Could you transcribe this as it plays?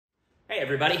Hey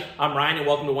everybody, I'm Ryan and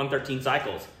welcome to 113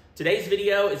 Cycles. Today's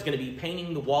video is going to be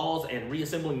painting the walls and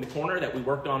reassembling the corner that we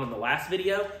worked on in the last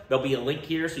video. There'll be a link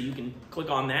here so you can click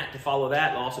on that to follow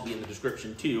that. It'll also be in the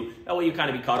description too. That way you kind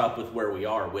of be caught up with where we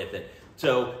are with it.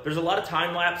 So there's a lot of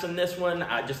time lapse in this one.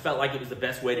 I just felt like it was the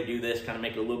best way to do this, kind of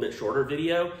make it a little bit shorter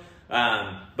video.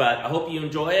 But I hope you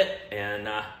enjoy it and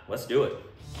let's do it.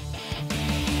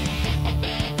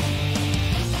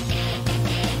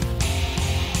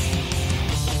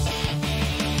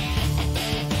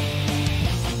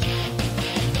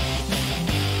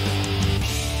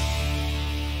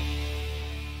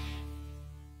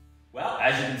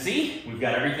 As you can see, we've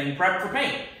got everything prepped for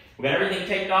paint. We've got everything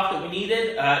taped off that we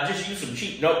needed. Just used some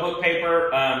cheap notebook paper,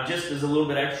 just as a little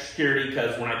bit extra security,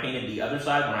 because when I painted the other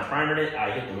side, when I primered it,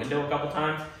 I hit the window a couple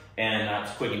times, and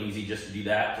it's quick and easy just to do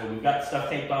that. So we've got the stuff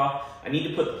taped off. I need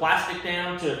to put the plastic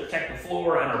down to protect the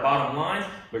floor and our bottom line,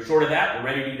 but short of that, we're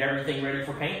ready to get everything ready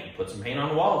for paint and put some paint on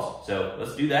the walls. So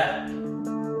let's do that.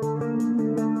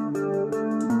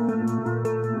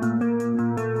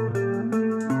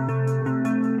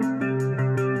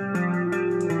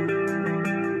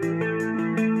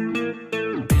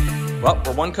 Well,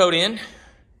 we're one coat in.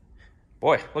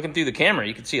 Boy, looking through the camera,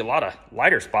 you can see a lot of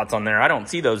lighter spots on there. I don't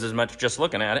see those as much just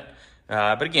looking at it.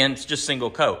 But again, it's just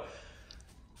single coat.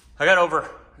 I got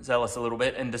overzealous a little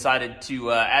bit and decided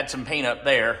to add some paint up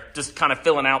there, just kind of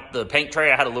filling out the paint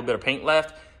tray. I had a little bit of paint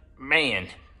left. Man,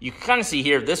 you can kind of see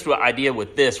here, this idea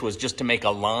with this was just to make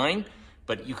a line,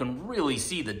 but you can really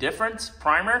see the difference.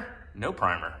 Primer, no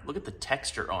primer. Look at the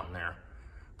texture on there.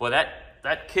 Boy,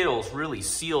 that kills, really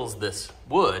seals this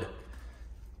wood.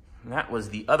 And that was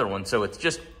the other one, so it's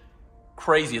just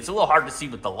crazy. It's a little hard to see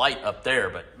with the light up there,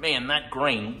 but man, that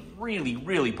grain really,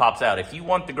 really pops out. If you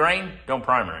want the grain, don't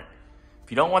primer it.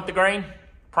 If you don't want the grain,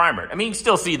 primer it. I mean, you can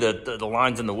still see the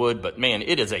lines in the wood, but man,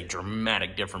 it is a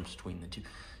dramatic difference between the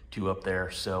two up there.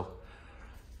 So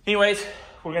anyways,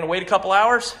 we're gonna wait a couple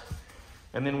hours,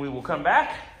 and then we will come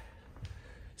back,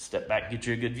 step back, get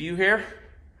you a good view here,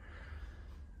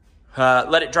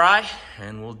 let it dry,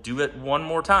 and we'll do it one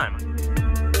more time.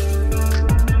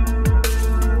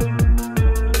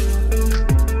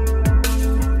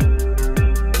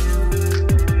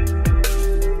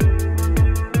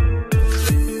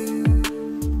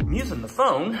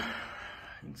 Phone, you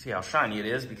can see how shiny it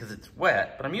is because it's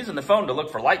wet, but I'm using the phone to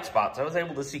look for light spots. I was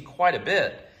able to see quite a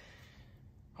bit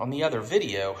on the other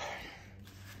video.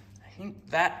 I think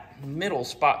that middle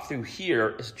spot through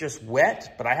here is just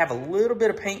wet, but I have a little bit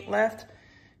of paint left,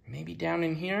 maybe down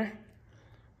in here.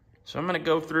 So I'm gonna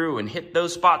go through and hit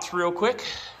those spots real quick.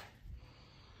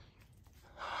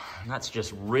 And that's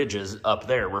just ridges up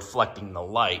there reflecting the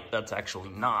light. That's actually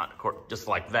not just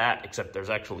like that, except there's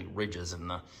actually ridges in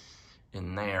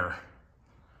there.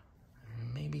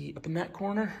 Maybe up in that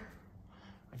corner.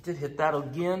 I did hit that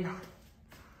again.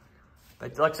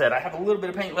 But like I said, I have a little bit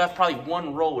of paint left, probably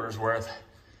one roller's worth.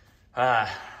 I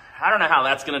don't know how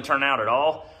that's gonna turn out at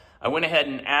all. I went ahead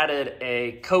and added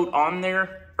a coat on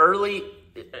there early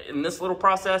in this little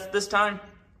process this time,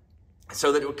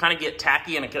 so that it would kind of get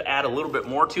tacky and it could add a little bit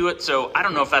more to it. So I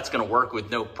don't know if that's gonna work with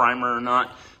no primer or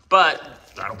not, but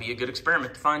that'll be a good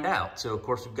experiment to find out. So of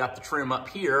course we've got the trim up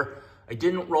here. I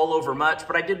didn't roll over much,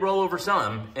 but I did roll over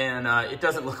some, and it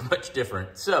doesn't look much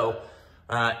different. So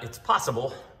it's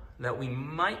possible that we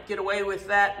might get away with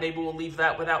that. Maybe we'll leave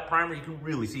that without primer. You can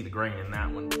really see the grain in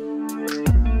that one.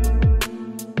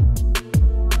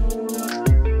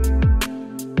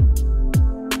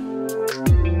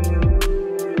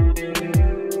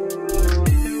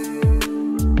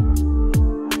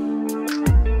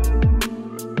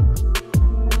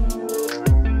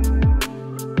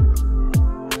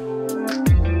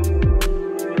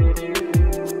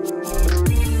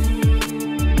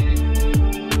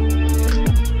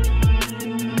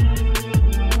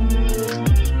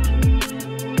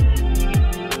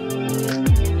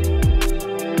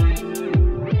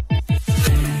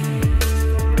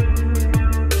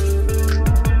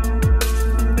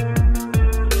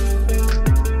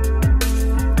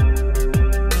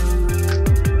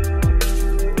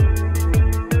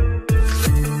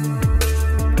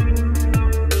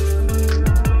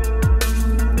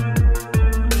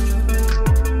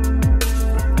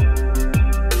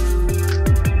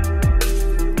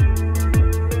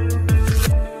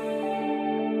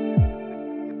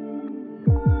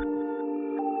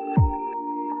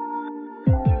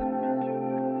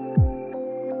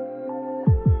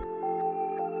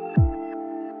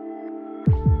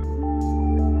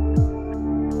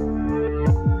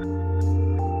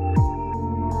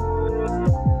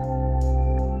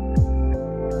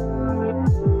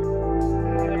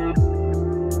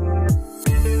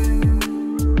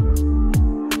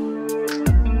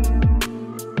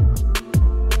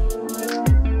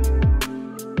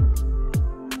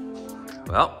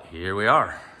 Here we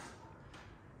are.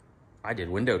 I did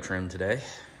window trim today.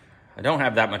 I don't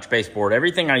have that much baseboard.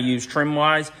 Everything I used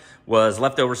trim-wise was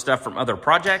leftover stuff from other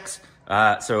projects.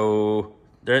 So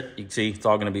there, you can see it's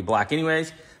all gonna be black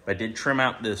anyways. But I did trim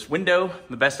out this window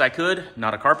the best I could,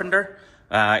 not a carpenter.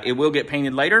 It will get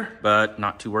painted later, but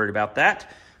not too worried about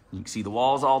that. You can see the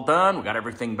walls all done. We got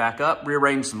everything back up,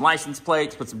 rearranged some license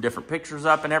plates, put some different pictures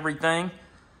up and everything.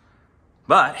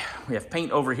 But we have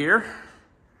paint over here.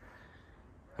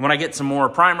 And when I get some more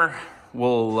primer,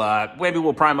 maybe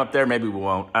we'll prime up there, maybe we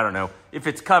won't. I don't know. If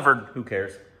it's covered, who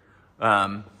cares?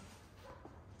 But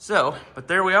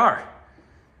there we are.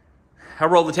 I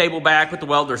rolled the table back, put the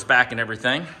welders back and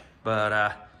everything.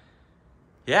 But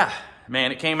yeah,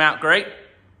 man, it came out great.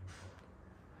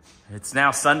 It's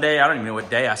now Sunday. I don't even know what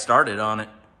day I started on it.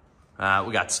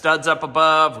 We got studs up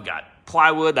above. We got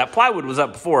plywood. That plywood was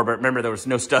up before, but remember there was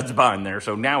no studs behind there.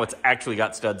 So now it's actually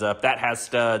got studs up. That has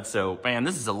studs. So man,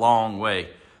 this is a long way.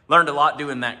 Learned a lot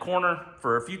doing that corner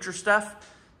for future stuff.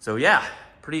 So yeah,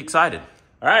 pretty excited.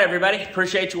 All right, everybody,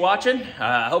 appreciate you watching.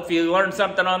 Hope you learned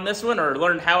something on this one or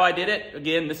learned how I did it.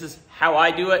 Again, this is how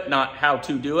I do it, not how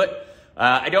to do it.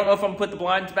 I don't know if I'm gonna put the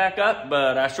blinds back up,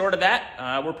 but short of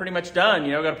that, we're pretty much done.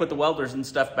 You know, gotta put the welders and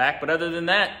stuff back. But other than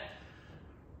that,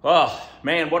 oh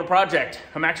man, what a project.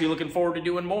 I'm actually looking forward to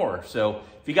doing more. So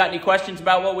if you got any questions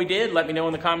about what we did, let me know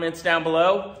in the comments down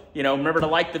below. You know, remember to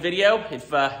like the video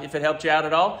if it helped you out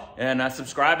at all, and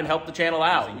subscribe and help the channel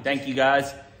out. Thank you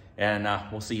guys, and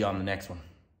we'll see you on the next one.